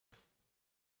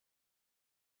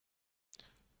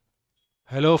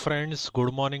Hello friends,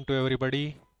 good morning to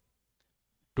everybody.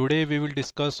 Today we will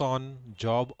discuss on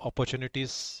job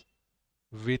opportunities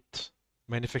with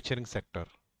manufacturing sector.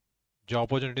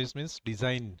 Job opportunities means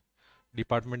design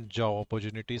department job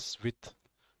opportunities with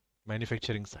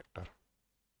manufacturing sector.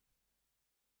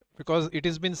 Because it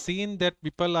has been seen that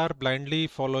people are blindly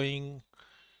following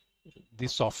the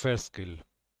software skill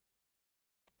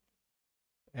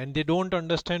and they don't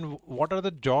understand what are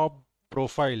the job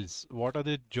profiles, what are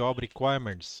the job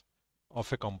requirements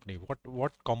of a company,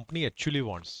 what company actually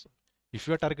wants. If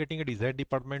you are targeting a design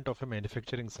department of a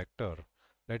manufacturing sector,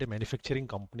 right, a manufacturing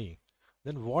company,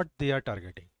 then what they are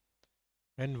targeting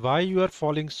and why you are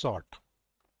falling short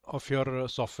of your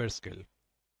software skill.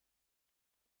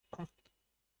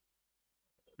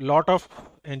 Lot of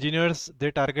engineers,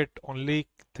 they target only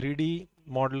 3D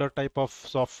modeler type of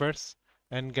softwares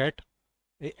and get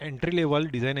a entry level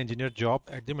design engineer job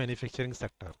at the manufacturing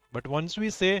sector. But once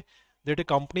we say that a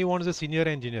company wants a senior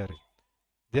engineer,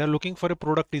 they are looking for a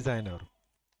product designer,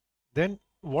 then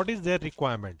what is their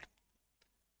requirement?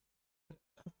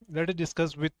 Let us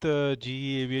discuss with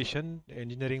GE Aviation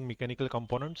Engineering Mechanical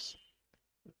Components.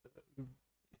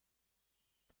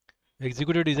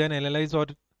 Executive design, analyze or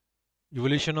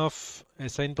evaluation of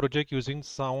assigned project using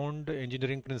sound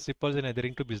engineering principles and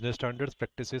adhering to business standards,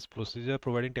 practices, procedure,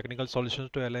 providing technical solutions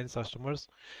to airlines customers,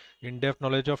 in-depth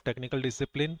knowledge of technical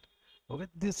discipline. Okay,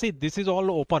 this is all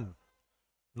open.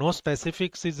 No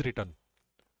specifics is written.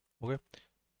 Okay,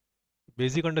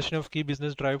 basic understanding of key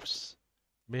business drives,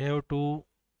 may have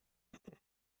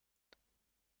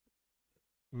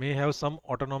some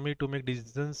autonomy to make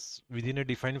decisions within a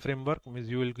defined framework. Means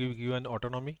you will give an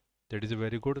autonomy. That is a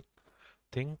very good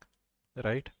thing,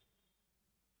 right?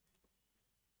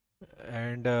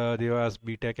 And they was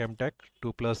Btech, Mtech,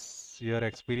 2+ year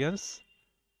experience.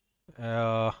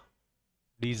 Uh,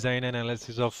 Design and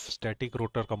analysis of static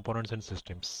rotor components and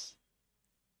systems.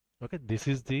 Okay, this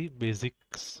is the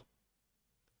basics.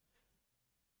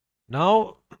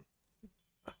 Now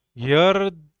here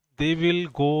they will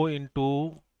go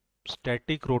into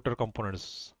static rotor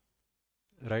components,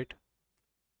 right?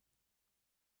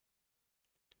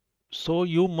 So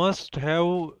you must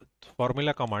have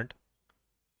formula command.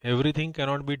 Everything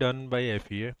cannot be done by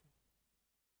FEA.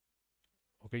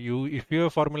 Okay, if you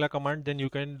have formula command, then you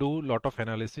can do lot of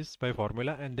analysis by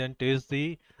formula and then test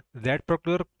that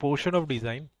particular portion of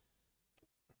design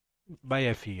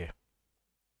by FEA,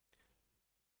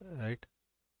 right?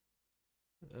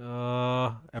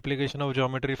 Application of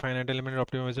geometry, finite element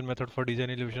optimization method for design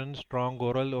illusion, strong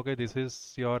oral. Okay, this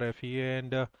is your FEA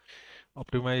and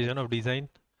optimization of design.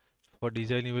 For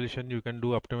design evolution, you can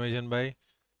do optimization by,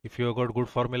 if you have got good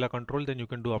formula control, then you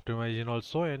can do optimization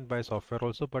also and by software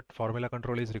also, but formula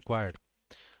control is required.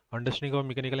 Understanding of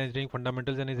mechanical engineering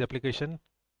fundamentals and its application,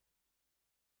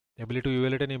 ability to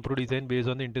evaluate and improve design based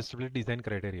on the interdisciplinary design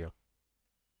criteria,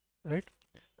 right?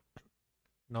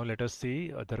 Now let us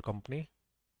see other company.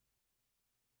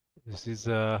 This is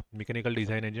a mechanical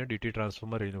design engineer, DT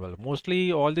transformer renewal.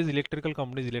 Mostly all these electrical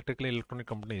companies, electrical electronic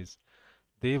companies,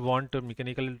 they want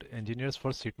mechanical engineers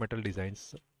for sheet metal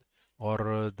designs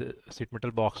or the sheet metal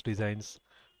box designs.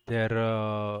 Their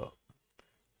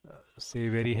say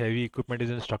very heavy equipment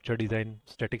design, structure design,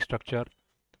 static structure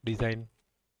design.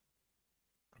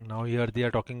 Now here they are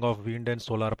talking of wind and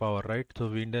solar power, right? So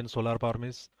wind and solar power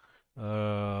means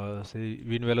say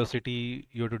wind velocity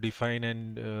you have to define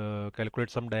and calculate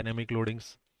some dynamic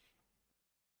loadings.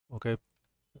 Okay,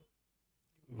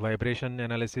 vibration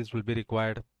analysis will be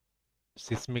required,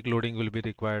 seismic loading will be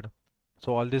required.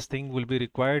 So all these things will be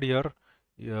required here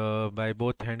by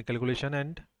both hand calculation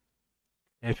and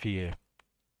FEA.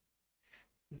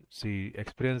 See,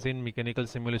 experience in mechanical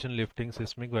simulation, lifting,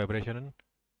 seismic vibration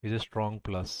is a strong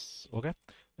plus. Okay,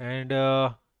 and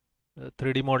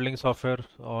 3D modeling software.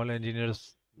 All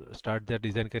engineers start their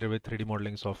design career with 3D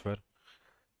modeling software.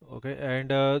 Okay,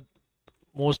 and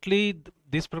mostly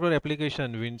this particular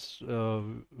application wind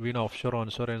offshore,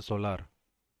 onshore, and solar.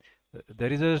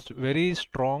 There is a very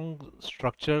strong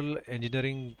structural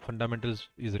engineering fundamentals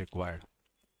is required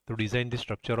to design the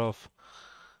structure of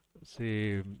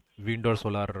say wind or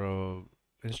solar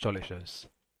installations.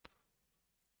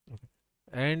 Okay.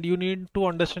 And you need to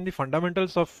understand the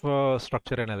fundamentals of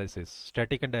structure analysis,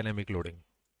 static and dynamic loading.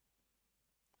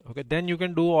 Okay, then you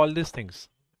can do all these things.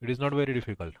 It is not very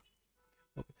difficult.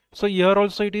 Okay. So here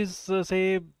also it is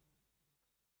say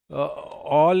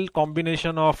all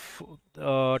combination of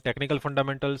technical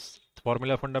fundamentals,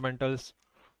 formula fundamentals,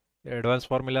 advanced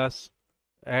formulas,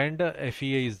 and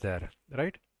FEA is there,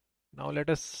 right? Now let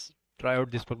us try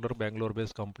out this particular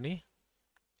Bangalore-based company.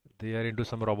 They are into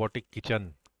some robotic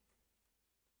kitchen.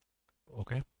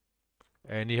 Okay,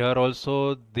 and here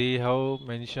also they have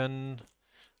mentioned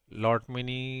lot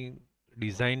many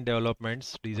design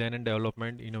and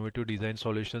development, innovative design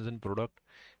solutions and product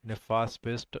in a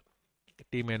fast-paced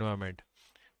team environment.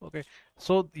 Okay,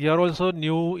 so here also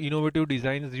new innovative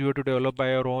designs you have to develop by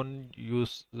your own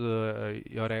use.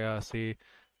 Your say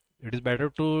it is better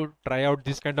to try out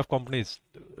this kind of companies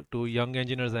to young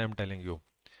engineers. I am telling you.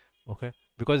 Okay,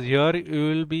 because here you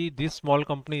will be these small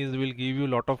companies will give you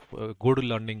lot of good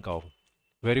learning curve,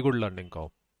 very good learning curve.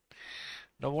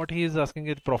 Now, what he is asking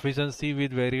is proficiency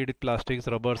with varied plastics,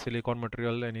 rubber, silicon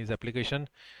material, and his application.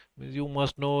 Means you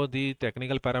must know the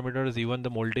technical parameters, even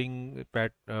the molding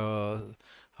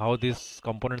how these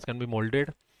components can be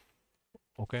molded.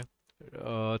 Okay.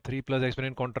 3+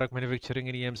 experience contract manufacturing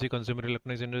in EMC, consumer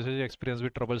electronics industry, experience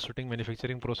with troubleshooting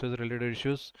manufacturing process related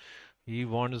issues. He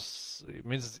wants,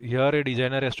 means here a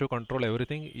designer has to control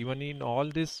everything, even in all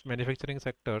these manufacturing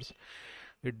sectors.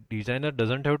 A designer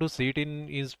doesn't have to sit in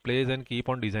his place and keep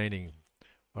on designing.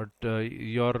 But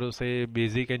your say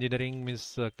basic engineering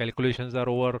means calculations are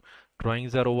over,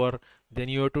 drawings are over. Then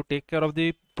you have to take care of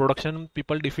the production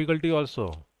people difficulty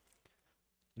also.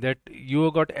 That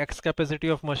you got X capacity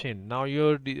of machine. Now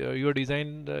you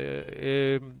design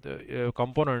a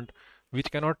component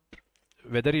which cannot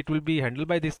whether it will be handled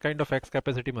by this kind of X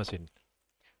capacity machine.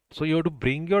 So you have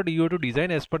to you have to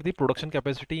design as per the production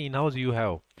capacity in-house you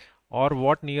have, or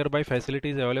what nearby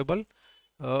facilities available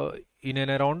in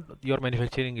and around your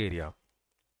manufacturing area.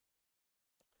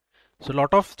 So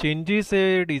lot of changes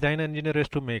a design engineer has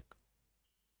to make,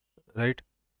 right?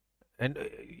 And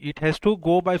it has to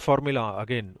go by formula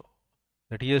again.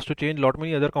 That he has to change lot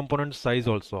many other components size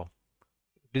also.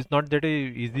 It is not that a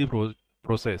easy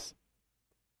process.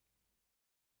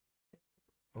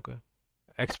 Okay.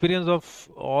 Experience of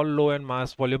all low and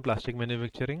mass volume plastic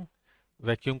manufacturing,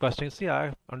 vacuum casting. See,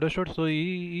 I understood. So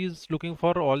he is looking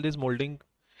for all this molding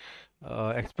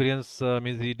experience.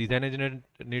 Means the design engineer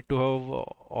need to have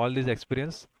all this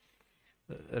experience,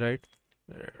 right?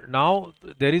 Now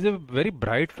there is a very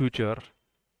bright future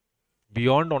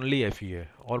beyond only FEA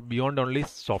or beyond only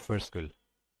software skill.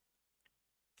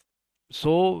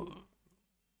 So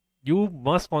you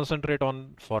must concentrate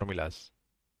on formulas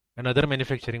and other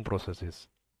manufacturing processes.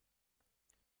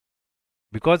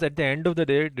 Because at the end of the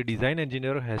day, the design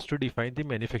engineer has to define the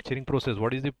manufacturing process.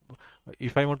 What is the,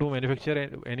 if I want to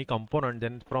manufacture any component,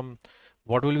 then from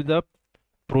what will be the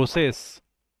process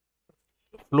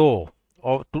flow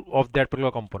of that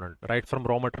particular component, right? From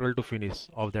raw material to finish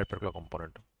of that particular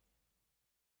component,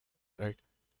 right?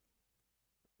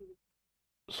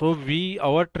 So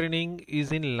our training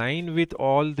is in line with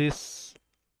all these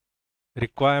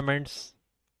requirements,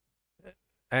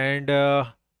 and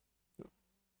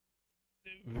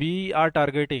we are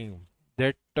targeting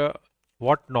that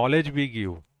what knowledge we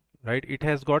give, right? It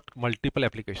has got multiple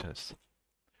applications,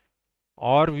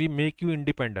 or we make you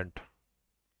independent.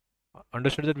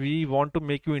 Understood that we want to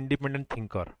make you independent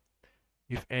thinker.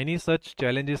 If any such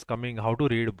challenge is coming, how to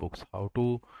read books, how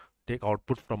to take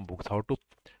output from books, how to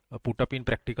put up in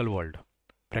practical world,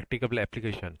 practical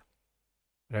application,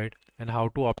 right? And how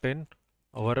to obtain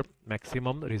our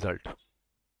maximum result.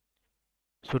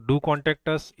 So do contact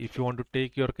us if you want to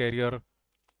take your career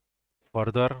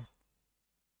further.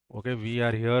 Okay, we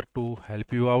are here to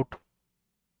help you out.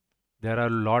 There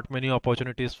are many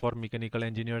opportunities for mechanical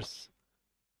engineers.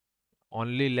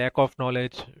 Only lack of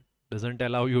knowledge doesn't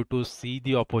allow you to see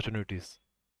the opportunities.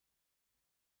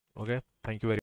 Okay, thank you very